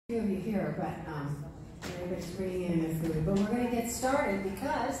Few of you here, but everybody's bringing in their food. But we're going to get started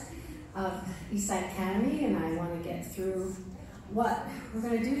because of Eastside Academy, and I want to get through what we're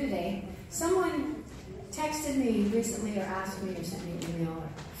going to do today. Someone texted me recently, or asked me, or sent me an email, or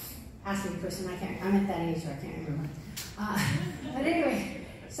asked me in person. I'm at that age where I can't remember. But anyway,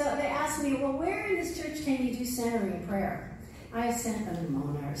 so they asked me, well, where in this church can you do centering prayer? I sent them to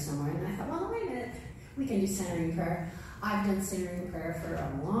Mona or somewhere, and I thought, well, wait a minute, we can do centering prayer. I've done centering prayer for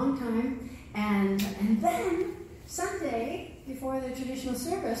a long time, and then Sunday, before the traditional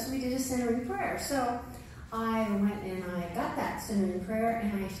service, we did a centering prayer. So I went and I got that centering prayer,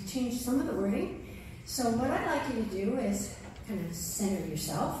 and I changed some of the wording. So what I'd like you to do is kind of center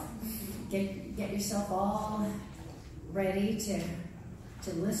yourself, get yourself all ready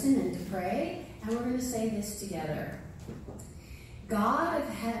to listen and to pray, and we're going to say this together. God of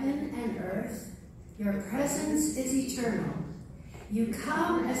heaven and earth, your presence is eternal. You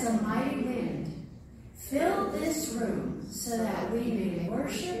come as a mighty wind. Fill this room so that we may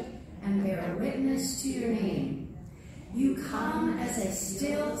worship and bear witness to your name. You come as a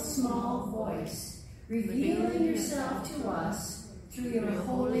still small voice, revealing yourself to us through your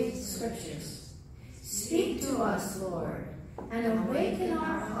holy scriptures. Speak to us, Lord, and awaken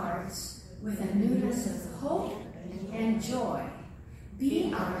our hearts with a newness of hope and joy.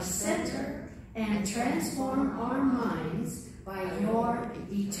 Be our center and transform our minds by your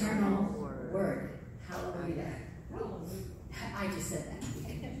eternal word. Hallelujah. I just said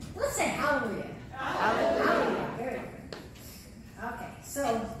that. Let's say hallelujah. Hallelujah. Hallelujah. Very good. Okay,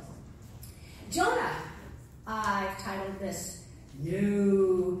 so Jonah, I've titled this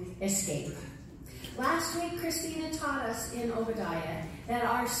New Escape. Last week, Christina taught us in Obadiah that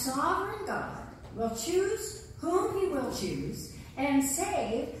our sovereign God will choose whom he will choose and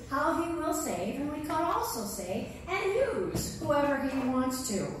save how he will save, and we could also say, and use whoever he wants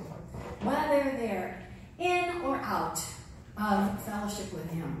to, whether they're in or out of fellowship with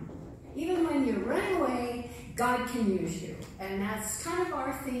him. Even when you're running away, God can use you, and that's kind of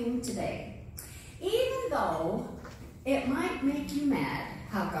our theme today. Even though it might make you mad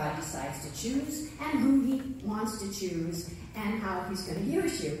how God decides to choose and who he wants to choose and how he's going to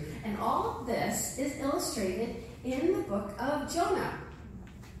use you. And all of this is illustrated in the book of Jonah.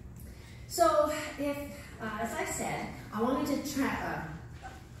 So, if, as I said, I wanted to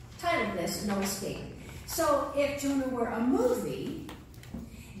title this No Escape. So, if Jonah were a movie,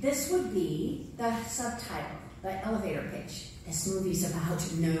 this would be the subtitle, the elevator pitch. This movie's about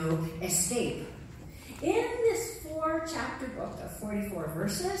no escape. In this 4-chapter book of 44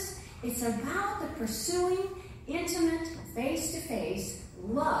 verses, it's about the pursuing, intimate, face-to-face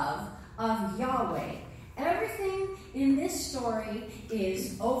love of Yahweh. Everything in this story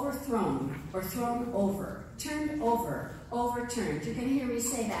is overthrown or thrown over, turned over, overturned. You're going to hear me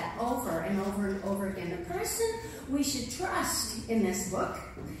say that over and over and over again. The person we should trust in this book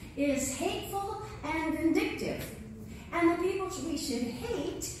is hateful and vindictive. And the people we should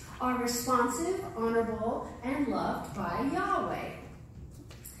hate are responsive, honorable, and loved by Yahweh.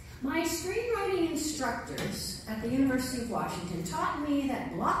 My screenwriting instructors at the University of Washington taught me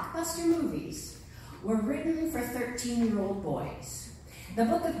that blockbuster movies were written for 13-year-old boys. The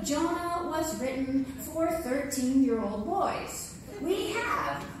book of Jonah was written for 13-year-old boys. We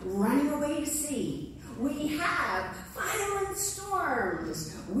have Running Away to Sea. We have Violent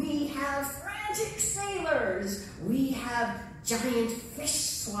Storms. We have Frantic Sailors. We have Giant Fish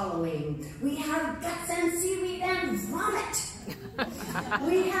Swallowing. We have Guts and Seaweed and Vomit.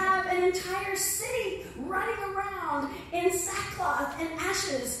 We have an entire city running around in sackcloth and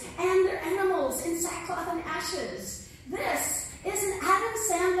ashes, and their animals in sackcloth and ashes. This is an Adam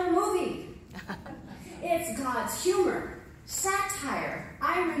Sandler movie. It's God's humor, satire,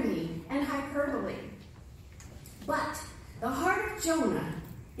 irony, and hyperbole. But the heart of Jonah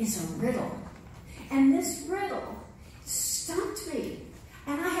is a riddle. And this riddle stumped me.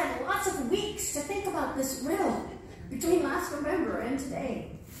 And I had lots of weeks to think about this riddle between last November and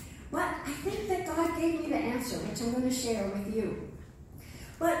today. But I think that God gave me the answer, which I'm going to share with you.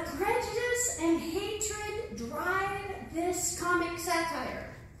 But prejudice and hatred drive this comic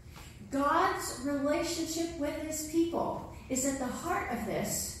satire. God's relationship with his people is at the heart of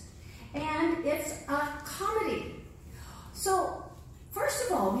this, and it's a comedy. So, first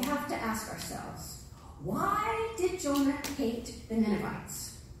of all, we have to ask ourselves, why did Jonah hate the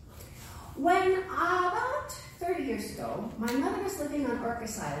Ninevites? When about 30 years ago, my mother was living on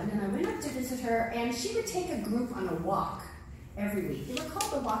Orcas Island, and I went up to visit her, and she would take a group on a walk every week. They were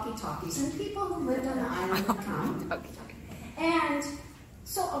called the walkie-talkies, and people who lived on the island would come. And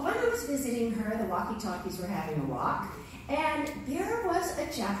so when I was visiting her, the walkie-talkies were having a walk, And there was a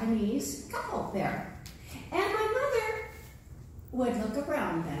Japanese couple there. And my mother would look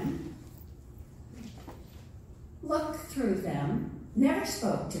around them, look through them, never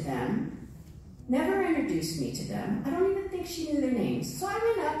spoke to them, never introduced me to them. I don't even think she knew their names. So I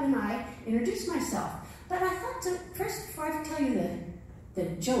went up and I introduced myself. But I thought first, before I tell you the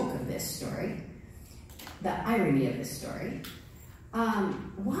joke of this story, the irony of this story,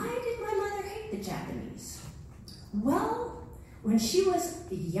 why did my mother hate the Japanese? Well, when she was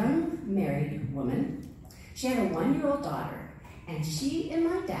a young married woman, she had a 1-year-old daughter, and she and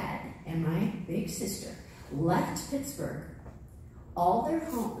my dad and my big sister left Pittsburgh, all their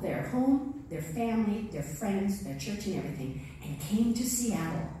home, their family, their friends, their church and everything, and came to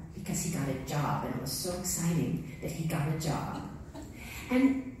Seattle because he got a job, and it was so exciting that he got a job.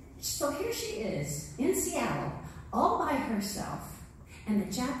 And so here she is in Seattle, all by herself, and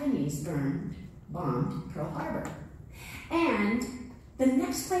the Japanese bombed Pearl Harbor. And the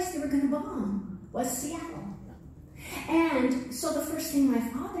next place they were going to bomb was Seattle. And so the first thing my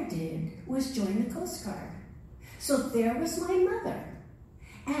father did was join the Coast Guard. So there was my mother.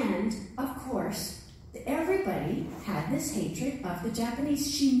 And, of course, everybody had this hatred of the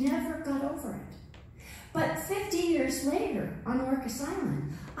Japanese. She never got over it. But 50 years later, on Orcas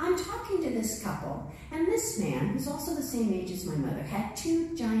Island, I'm talking to this couple, and this man, who's also the same age as my mother, had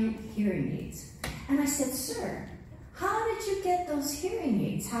 2 giant hearing aids. And I said, "Sir, how did you get those hearing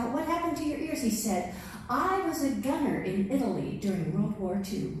aids? What happened to your ears?" He said, "I was a gunner in Italy during World War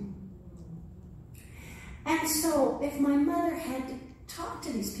II." And so if my mother had talked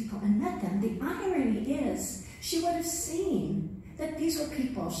to these people and met them, the irony is she would have seen that these were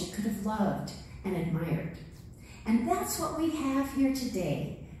people she could have loved and admired. And that's what we have here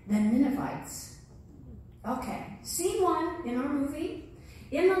today, the Ninevites. Okay, scene 1 in our movie,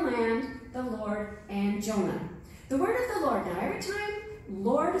 in the land, the Lord, and Jonah. The word of the Lord. Now, every time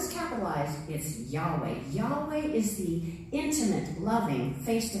Lord is capitalized, it's Yahweh. Yahweh is the intimate, loving,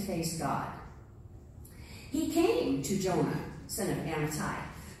 face-to-face God. He came to Jonah, son of Amittai.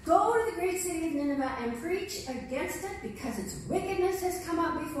 "Go to the great city of Nineveh and preach against it, because its wickedness has come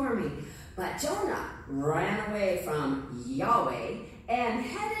up before me." But Jonah ran away from Yahweh and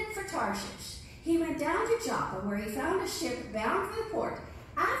headed for Tarshish. He went down to Joppa, where he found a ship bound for the port.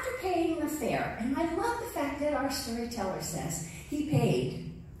 After paying the fare, and I love the fact that our storyteller says he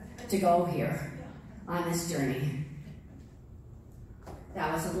paid to go here on this journey.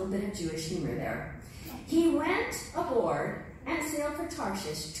 That was a little bit of Jewish humor there. He went aboard and sailed for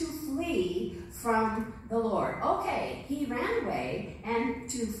Tarshish to flee from the Lord. Okay, he ran away and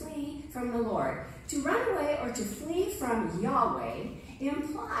to flee from the Lord. To run away or to flee from Yahweh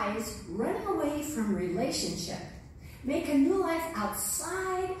implies running away from relationship. Make a new life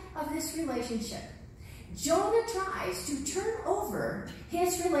outside of this relationship. Jonah tries to turn over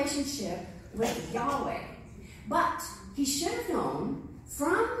his relationship with Yahweh, but he should have known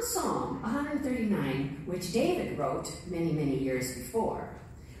from Psalm 139, which David wrote many, many years before.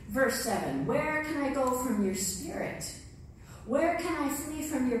 Verse 7, "Where can I go from your spirit? Where can I flee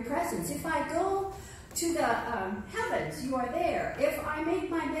from your presence? If I go to the heavens, you are there. If I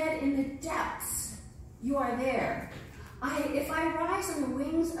make my bed in the depths, you are there. If I rise on the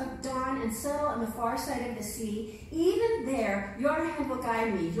wings of dawn and settle on the far side of the sea, even there your hand will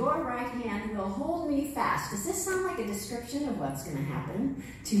guide me, your right hand will hold me fast." Does this sound like a description of what's going to happen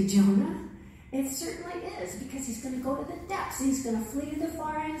to Jonah? It certainly is, because he's going to go to the depths. He's going to flee to the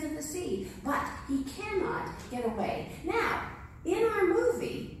far ends of the sea, but he cannot get away. Now, in our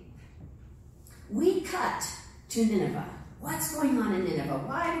movie, we cut to Nineveh. What's going on in Nineveh?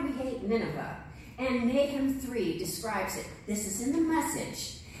 Why do we hate Nineveh? And Nahum 3 describes it. This is in the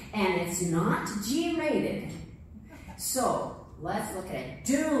Message, and it's not G-rated. So, let's look at it.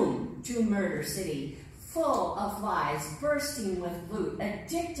 Doomed to murder city, full of lies, bursting with loot,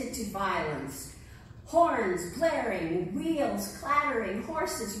 addicted to violence, horns blaring, wheels clattering,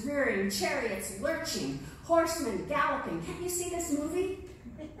 horses rearing, chariots lurching, horsemen galloping. Can you see this movie?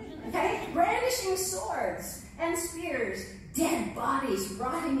 Okay? Brandishing swords and spears, dead bodies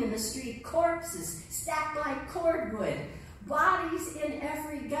rotting in the street, corpses stacked like cordwood, bodies in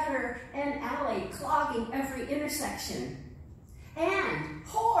every gutter and alley, clogging every intersection. And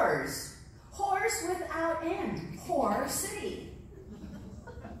whores without end, whore city.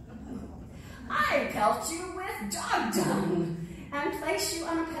 I pelt you with dog dung and place you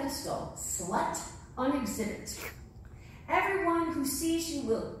on a pedestal, slut on exhibit. Everyone who sees you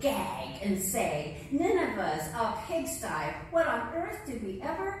will gag and say, "Nineveh's a pigsty. What on earth did we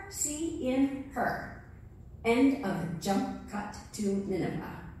ever see in her?" End of jump cut to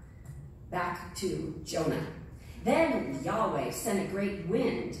Nineveh. Back to Jonah. Then Yahweh sent a great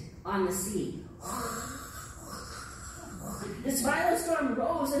wind on the sea. This violent storm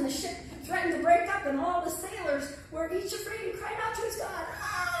rose, and the ship threatened to break up, and all the sailors were each afraid and cried out to his God,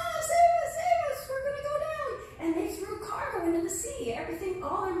 save us, we're going to go down. And they threw cargo into the sea, everything,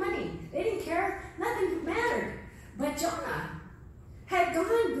 all their money. They didn't care, nothing mattered. But Jonah had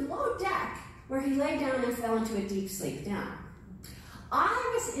gone below deck, where he lay down and fell into a deep sleep. Now,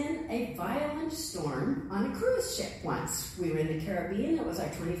 I was in a violent storm on a cruise ship once. We were in the Caribbean. It was our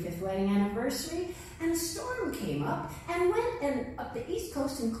 25th wedding anniversary. And a storm came up and went up the East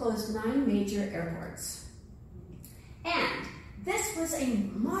Coast and closed 9 major airports. And this was a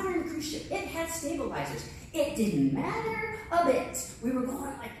modern cruise ship. It had stabilizers. It didn't matter a bit. We were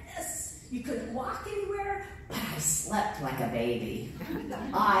going like this. You couldn't walk anywhere, but I slept like a baby.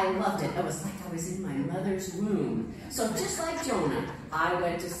 I loved it. It was like I was in my mother's womb. So just like Jonah, I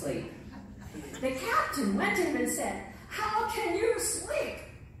went to sleep. The captain went to him and said, "How can you sleep?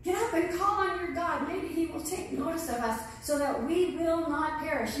 Get up and call on your God. Maybe he will take notice of us so that we will not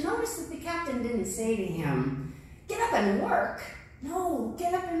perish." Notice that the captain didn't say to him, "Get up and work." No,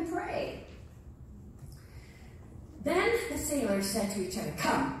 get up and pray. Then the sailors said to each other,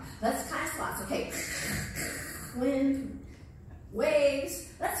 "Come, let's cast lots." Okay, wind, waves,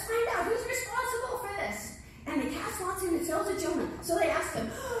 let's find out who's responsible for this. And they cast lots and it fell to Jonah. So they asked him,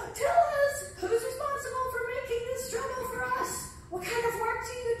 "Tell us, who's responsible for making this trouble for us? What kind of work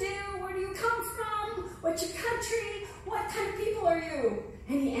do you do? Where do you come from? What's your country? What kind of people are you?"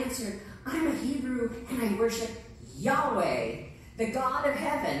 And he answered, "I'm a Hebrew and I worship Yahweh, the God of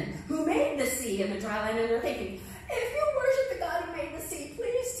heaven, who made the sea and the dry land." And they're thinking, if you worship the God who made the sea,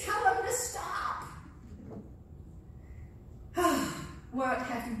 please tell him to stop. What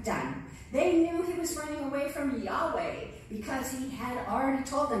have you done? They knew he was running away from Yahweh because he had already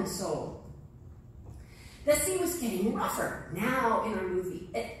told them so. The sea was getting rougher. Now in our movie,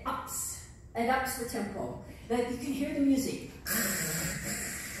 it ups the tempo. You can hear the music.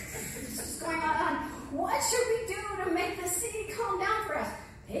 This is going on. What should we do to make the sea calm down for us?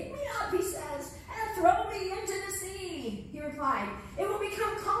 "Pick me up," he says, "and throw me into the sea." He replied, "It will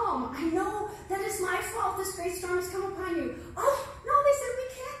become calm. I know that it's my fault this great storm has come upon you." "Oh, no," they said, "we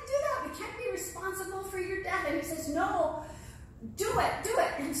can't do that. We can't be responsible for your death." And he says, "No, do it.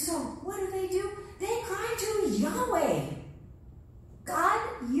 And so what do? They cry to Yahweh. God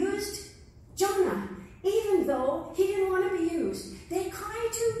used Jonah, even though he didn't want to be used. They cry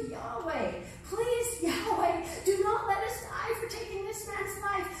to Yahweh. "Please, Yahweh, do not let us die for taking this man's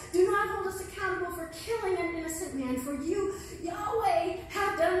life. Do not hold us accountable for killing an innocent man, for you, Yahweh,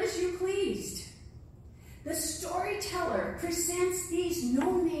 have done as you pleased." The storyteller presents these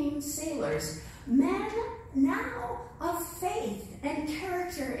no-name sailors, men now of faith and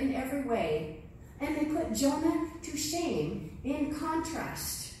character in every way, and they put Jonah to shame in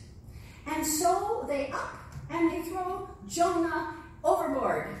contrast. And so they up and they throw Jonah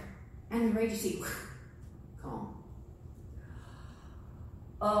overboard. And the raging sea, calm.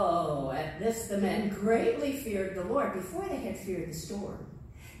 Oh, at this the men greatly feared the Lord. Before they had feared the storm.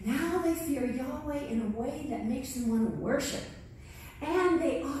 Now they fear Yahweh in a way that makes them want to worship. And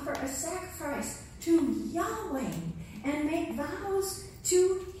they offer a sacrifice to Yahweh and make vows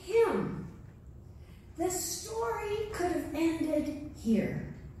to him. This story could have ended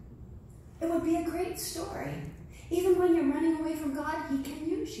here. It would be a great story. Even when you're running away from God, he can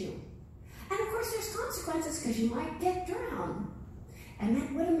use you. And of course there's consequences because you might get drowned. And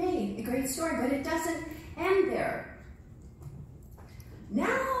that would have made a great story, but it doesn't end there.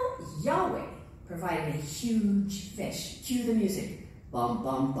 Now Yahweh provided a huge fish. Cue the music. Bum,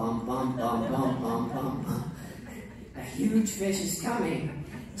 bum, bum, bum, bum, bum, bum, bum, bum. A huge fish is coming.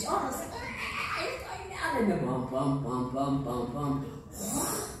 Jonah's like, it's going down. And the bum, bum, bum, bum, bum, bum.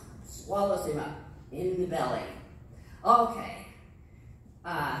 Swallows him up in the belly. Okay.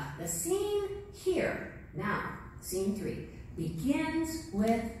 The scene here, now, scene 3, begins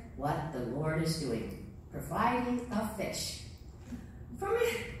with what the Lord is doing. Providing a fish. From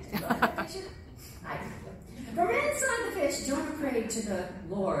inside the fish, Jonah prayed to the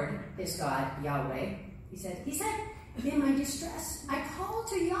Lord, his God, Yahweh. He said, "In my distress, I called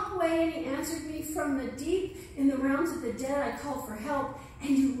to Yahweh, and he answered me from the deep. In the realms of the dead, I called for help,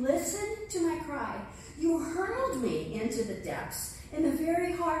 and you listened to my cry. You hurled me into the depths, in the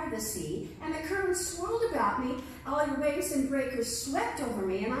very heart of the sea, and the currents swirled about me. All your waves and breakers swept over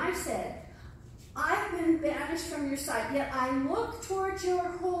me, and I said, I've been banished from your sight, yet I look towards your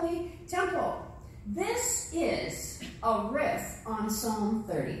holy temple." This is a riff on Psalm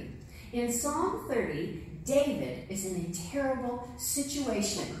 30. In Psalm 30, David is in a terrible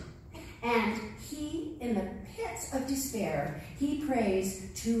situation, and he, in the pits of despair, he prays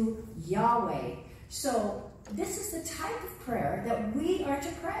to Yahweh. So this is the type of prayer that we are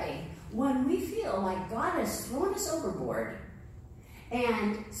to pray when we feel like God has thrown us overboard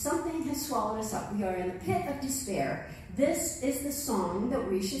and something has swallowed us up. We are in the pit of despair. This is the song that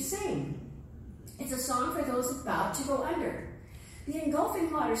we should sing. It's a song for those about to go under. The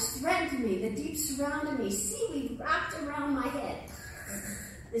engulfing waters threatened me, the deep surrounded me, seaweed wrapped around my head.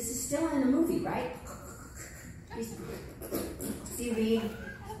 This is still in the movie, right? Seaweed,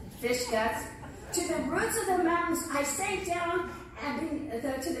 fish guts. To the roots of the mountains I sank down,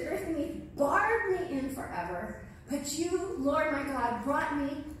 and to the earth beneath barred me in forever. But you, Lord my God, brought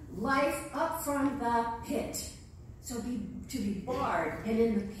me life up from the pit. So to be barred and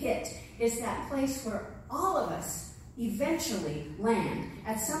in the pit is that place where all of us eventually land.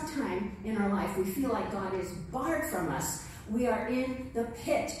 At some time in our life, we feel like God is barred from us. We are in the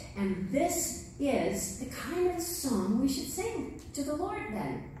pit, and this is the kind of song we should sing to the Lord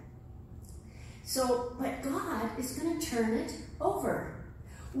then. So, but God is going to turn it over.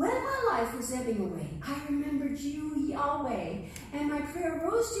 When my life was ebbing away, I remembered you, Yahweh, and my prayer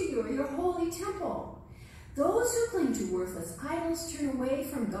rose to you, your holy temple. Those who cling to worthless idols turn away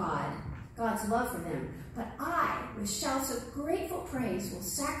from God, God's love for them. But I, with shouts of grateful praise, will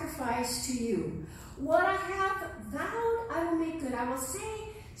sacrifice to you. What I have vowed, I will make good. I will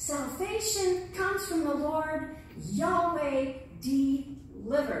say, salvation comes from the Lord. Yahweh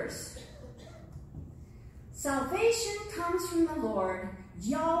delivers. Salvation comes from the Lord.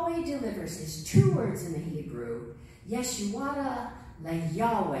 Yahweh delivers. There's two words in the Hebrew. Yeshuada la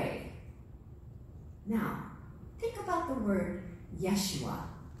Yahweh. Now, think about the word Yeshua.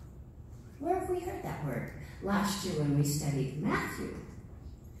 Where have we heard that word? Last year when we studied Matthew.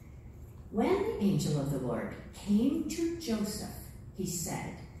 When the angel of the Lord came to Joseph, he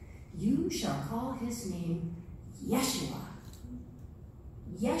said, you shall call his name Yeshua.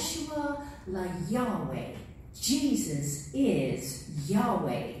 Yeshua la Yahweh. Jesus is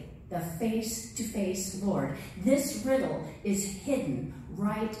Yahweh, the face-to-face Lord. This riddle is hidden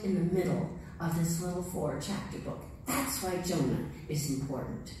right in the middle of this little 4-chapter book. That's why Jonah is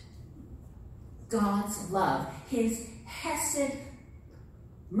important. God's love, his hesed,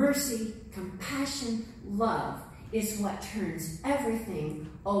 mercy, compassion, love is what turns everything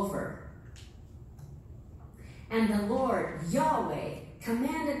over. And the Lord, Yahweh,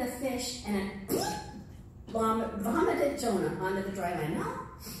 commanded the fish and it vomited Jonah onto the dry land. No,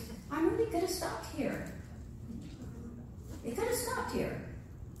 I really could have stopped here. It could have stopped here.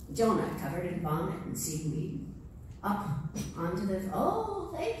 Jonah, covered in vomit and seaweed, up onto the,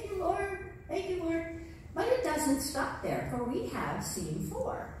 oh, thank you, Lord. Thank you, Lord. But it doesn't stop there, for we have scene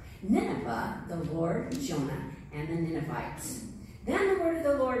 4. Nineveh, the Lord, Jonah, and the Ninevites. Then the word of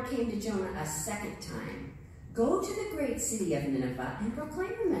the Lord came to Jonah a second time. Go to the great city of Nineveh and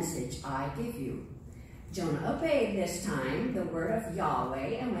proclaim the message I give you. Jonah obeyed this time the word of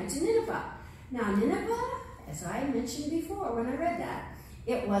Yahweh and went to Nineveh. Now Nineveh, as I mentioned before when I read that,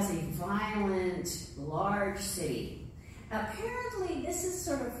 it was a violent, large city. Apparently, this is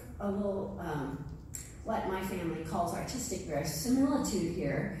sort of a little, what my family calls artistic verisimilitude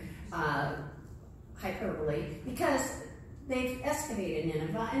here, hyperbole, because they've excavated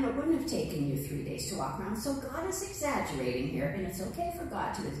Nineveh, and it wouldn't have taken you 3 days to walk around. So God is exaggerating here, and it's okay for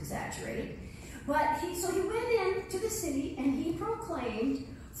God to exaggerate. But he went into the city, and he proclaimed,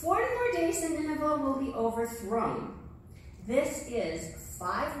 40 more days and Nineveh will be overthrown. This is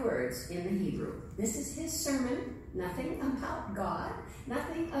 5 words in the Hebrew. This is his sermon. Nothing about God.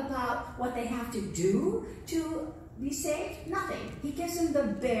 Nothing about what they have to do to be saved. Nothing. He gives them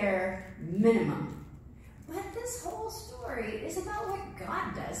the bare minimum. But this whole story is about what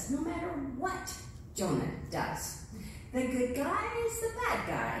God does, no matter what Jonah does. The good guy is the bad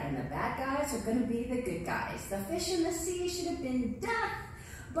guy, and the bad guys are going to be the good guys. The fish in the sea should have been death,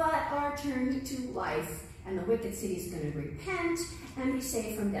 but are turned to life, and the wicked city is going to repent and be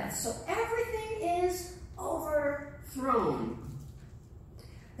saved from death. So everything is overthrown.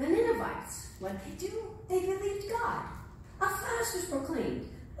 The Ninevites, what they do? They believed God. A fast was proclaimed.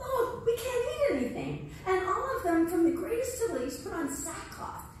 Oh, we can't eat anything. And all of them, from the greatest to the least, put on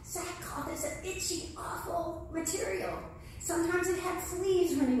sackcloth. Sackcloth is an itchy, awful material. Sometimes it had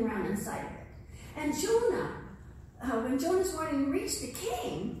fleas running around inside of it. And Jonah, when Jonah's warning reached the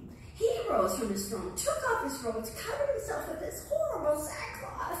king, he rose from his throne, took off his robes, covered himself with this horrible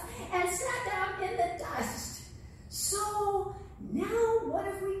sackcloth, and sat down in the dust. So now what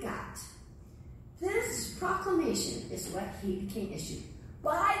have we got? This proclamation is what the king issued.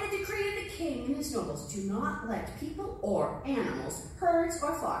 By the decree of the king and his nobles, do not let people or animals, herds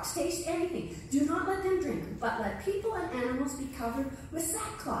or flocks, taste anything. Do not let them drink, but let people and animals be covered with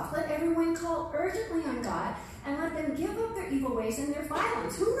sackcloth. Let everyone call urgently on God, and let them give up their evil ways and their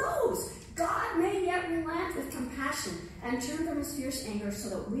violence. Who knows? God may yet relent with compassion and turn from his fierce anger so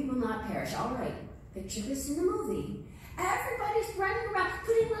that we will not perish. All right, picture this in the movie. Everybody's running around,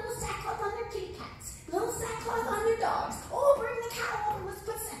 putting little sackcloth on their kitty cats, little sackcloth on their dogs. Oh, bring the cow over, let's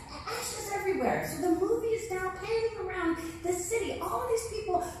put ashes everywhere. So the movie is now panning around the city. All these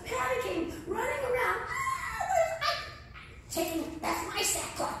people panicking, running around. That's my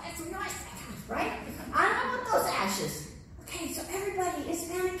sackcloth, that's my sackcloth, right? I don't want those ashes. Okay, so everybody is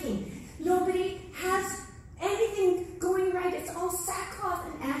panicking. Nobody has anything going right. It's all sackcloth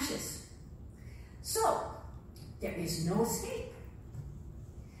and ashes. So, there is no escape.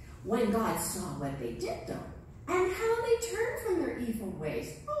 When God saw what they did, though, and how they turned from their evil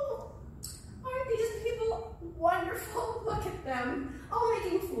ways. Oh, aren't these people wonderful? Look at them, all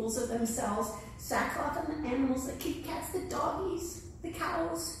making fools of themselves. Sackcloth and the animals, the kitty cats, the doggies, the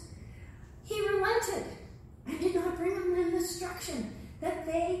cows. He relented and did not bring on them the destruction that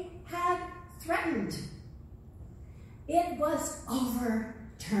they had threatened. It was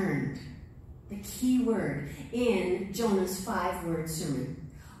overturned. The key word in Jonah's 5-word sermon.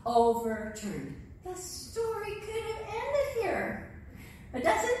 Overturned. The story could have ended here. But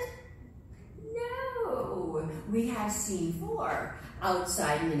does it? No. We have scene 4.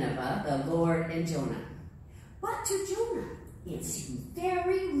 Outside Nineveh, the Lord and Jonah. But to Jonah, it seemed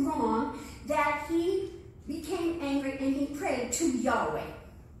very wrong that he became angry and he prayed to Yahweh.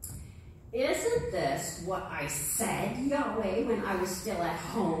 Isn't this what I said, Yahweh, when I was still at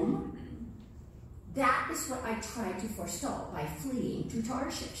home? That is what I tried to forestall by fleeing to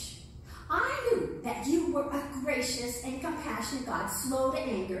Tarshish. I knew that you were a gracious and compassionate God, slow to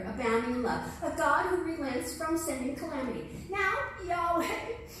anger, abounding in love, a God who relents from sending calamity. Now, Yahweh,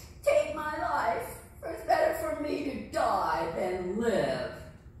 take my life, for it's better for me to die than live.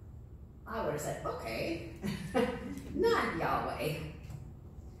 I would have said, okay, not Yahweh.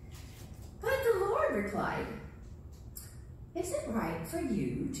 But the Lord replied, is it right for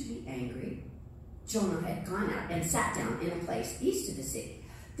you to be angry? Jonah had gone out and sat down in a place east of the city.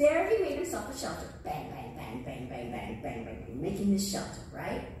 There he made himself a shelter. Bang, bang, bang, bang, bang, bang, bang, bang, bang, making this shelter,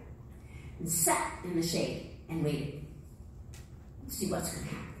 right? And sat in the shade and waited. See what's going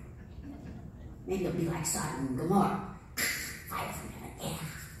to happen. Maybe it'll be like Sodom and Gomorrah. Fire from heaven. Yeah.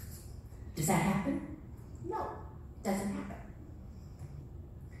 Does that happen? No, it doesn't happen.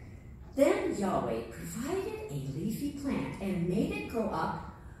 Then Yahweh provided a leafy plant and made it grow up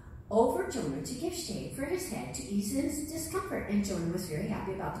over Jonah to give shade for his head to ease his discomfort, and Jonah was very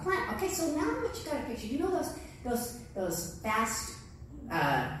happy about the plant. Okay, so now what you got a picture? You know those fast,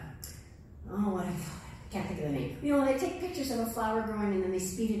 what do you call it? I can't think of the name. You know, they take pictures of a flower growing and then they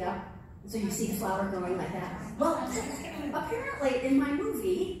speed it up, so you see the flower growing like that. Well, apparently in my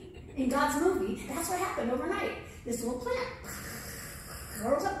movie, in God's movie, that's what happened overnight. This little plant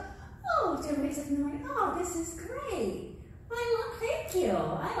grows up. Oh, Jonah wakes up in the morning. Oh, this is great. Thank you.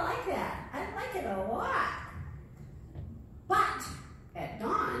 I like that. I like it a lot. But at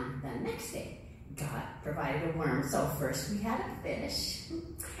dawn the next day, God provided a worm. So first we had a fish,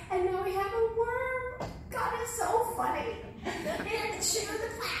 and now we have a worm. God is so funny. And sugar the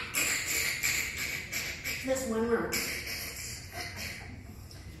plant. This one worm.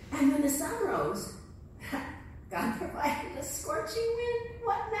 And when the sun rose, God provided a scorching wind.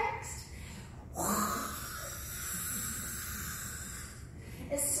 What next?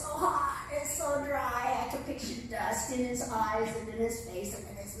 It's so hot, it's so dry. I can picture dust in his eyes and in his face and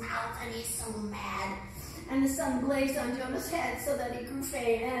in his mouth, and he's so mad. And the sun blazed on Jonah's head so that he grew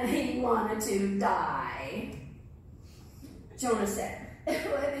faint and he wanted to die. Jonah said, it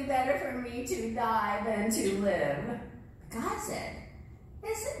would be better for me to die than to live. God said,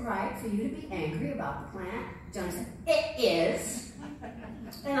 is it right for you to be angry about the plant? Jonah said, it is.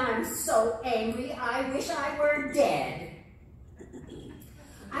 And I'm so angry, I wish I were dead.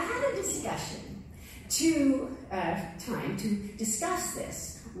 I had a discussion time to discuss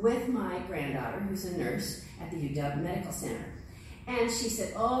this with my granddaughter, who's a nurse at the UW Medical Center. And she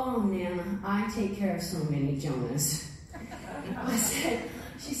said, oh, Nana, I take care of so many Jonahs. I said,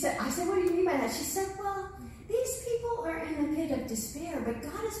 what do you mean by that? She said, well, these people are in the pit of despair, but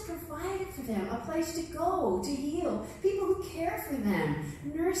God has provided for them a place to go, to heal, people who care for them,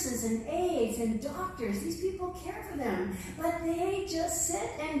 nurses and aides and doctors. These people care for them, but they just sit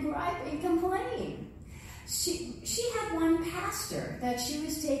and gripe and complain. She had one pastor that she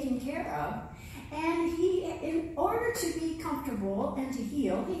was taking care of, And he, in order to be comfortable and to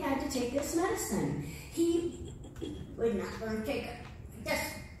heal, he had to take this medicine. He was not going to take it. Just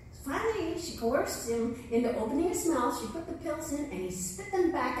finally, she coerced him into opening his mouth. She put the pills in, and he spit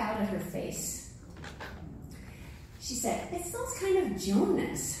them back out at her face. She said, "It's those kind of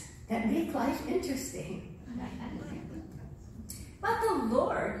Jonahs that make life interesting." But the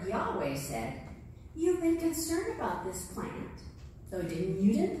Lord, Yahweh, said, "You've been concerned about this plant, though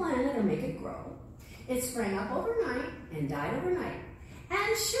you didn't plant it or make it grow. It sprang up overnight and died overnight.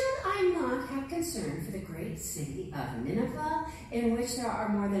 And should I not have concern for the great city of Nineveh, in which there are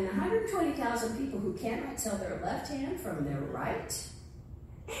more than 120,000 people who cannot tell their left hand from their right?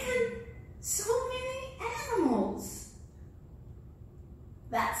 And so many animals."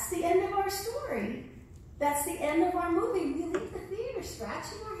 That's the end of our story. That's the end of our movie. We leave the theater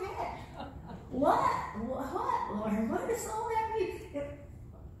scratching our head. What, Lord? What does all that mean?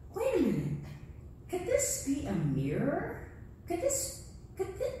 Wait a minute. Could this be a mirror?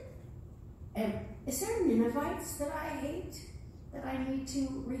 Is there Ninevites that I hate, that I need to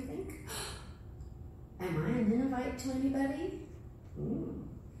rethink? Am I a Ninevite to anybody?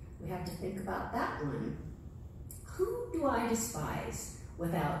 We have to think about that one. Who do I despise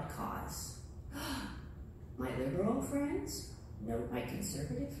without cause? My liberal friends? No, my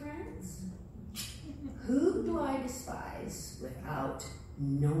conservative friends? Who do I despise without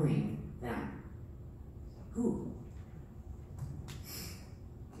knowing them? Who?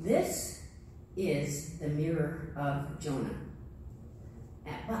 This is the mirror of Jonah.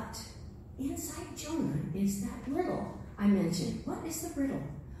 But inside Jonah is that riddle I mentioned. What is the riddle?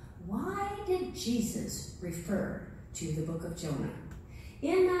 Why did Jesus refer to the book of Jonah?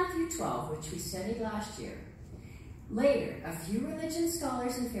 In Matthew 12, which we studied last year, later, a few religion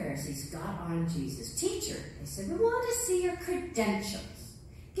scholars and Pharisees got on Jesus. "Teacher," they said, "we want to see your credentials.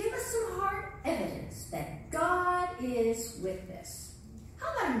 Give us some hard evidence that God is with this.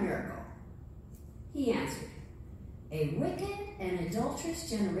 How about a miracle?" He answered, "A wicked and adulterous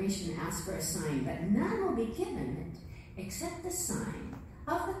generation asks for a sign, but none will be given it except the sign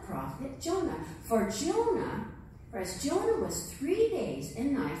of the prophet Jonah. For as Jonah was 3 days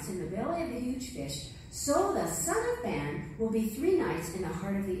and nights in the belly of a huge fish, so the Son of Man will be 3 nights in the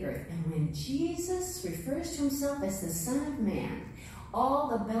heart of the earth." And when Jesus refers to himself as the Son of Man, all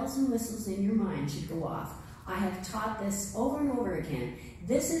the bells and whistles in your mind should go off. I have taught this over and over again.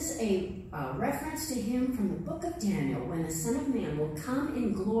 This is a reference to him from the book of Daniel, when the Son of Man will come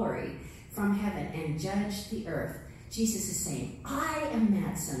in glory from heaven and judge the earth. Jesus is saying, "I am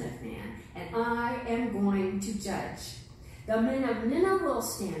that Son of Man, and I am going to judge. The men of Nineveh will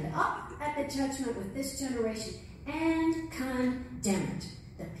stand up at the judgment with this generation and condemn it.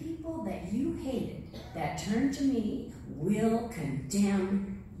 The people that you hated, that turned to me, will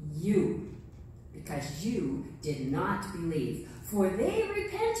condemn you, because you did not believe. For they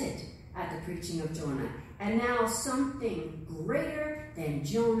repented at the preaching of Jonah, and now something greater than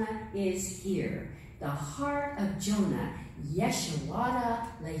Jonah is here. The heart of Jonah, Yeshua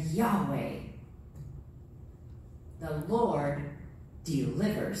le Yahweh. The Lord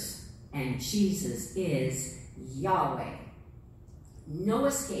delivers, and Jesus is Yahweh. No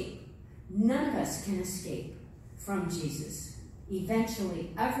escape. None of us can escape from Jesus.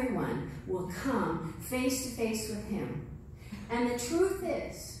 Eventually, everyone will come face to face with him. And the truth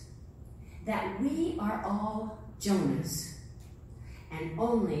is that we are all Jonahs, and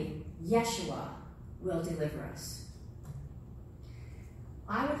only Yeshua will deliver us.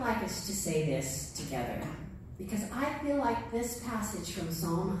 I would like us to say this together, because I feel like this passage from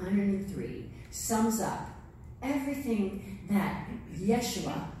Psalm 103 sums up everything that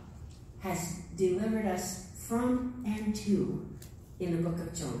Yeshua has delivered us from and to in the book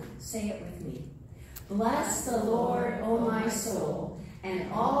of Jonah. Say it with me. Bless the Lord, O my soul,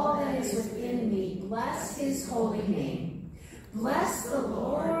 and all that is within me, bless his holy name. Bless the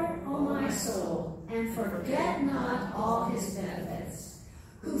Lord, O my soul, and forget not all his benefits,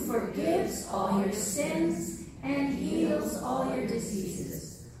 who forgives all your sins and heals all your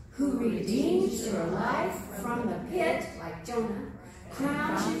diseases, who redeems your life from the pit, like Jonah,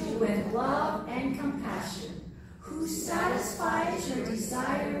 crowns you with love and compassion, who satisfies your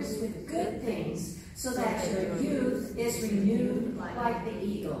desires with good things, so that your youth is renewed like the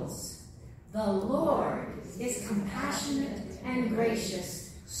eagles. The Lord is compassionate and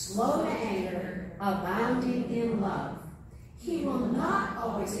gracious, slow to anger, abounding in love. He will not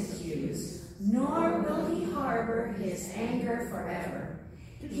always accuse, nor will he harbor his anger forever.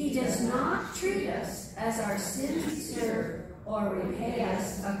 He does not treat us as our sins deserve, or repay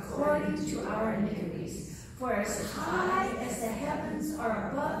us according to our iniquities. For as high as the heavens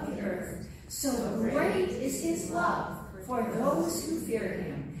are above the earth, So great is his love for those who fear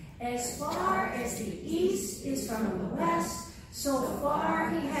him. As far as the east is from the west, so far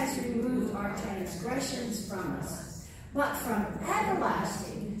he has removed our transgressions from us. But from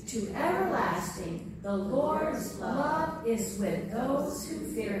everlasting to everlasting, the Lord's love is with those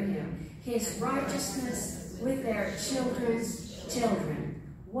who fear him, his righteousness with their children's children.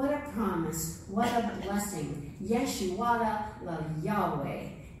 What a promise, what a blessing. Yeshuada love Yahweh.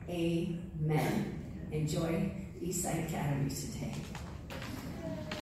 Amen. Enjoy Eastside Academy today.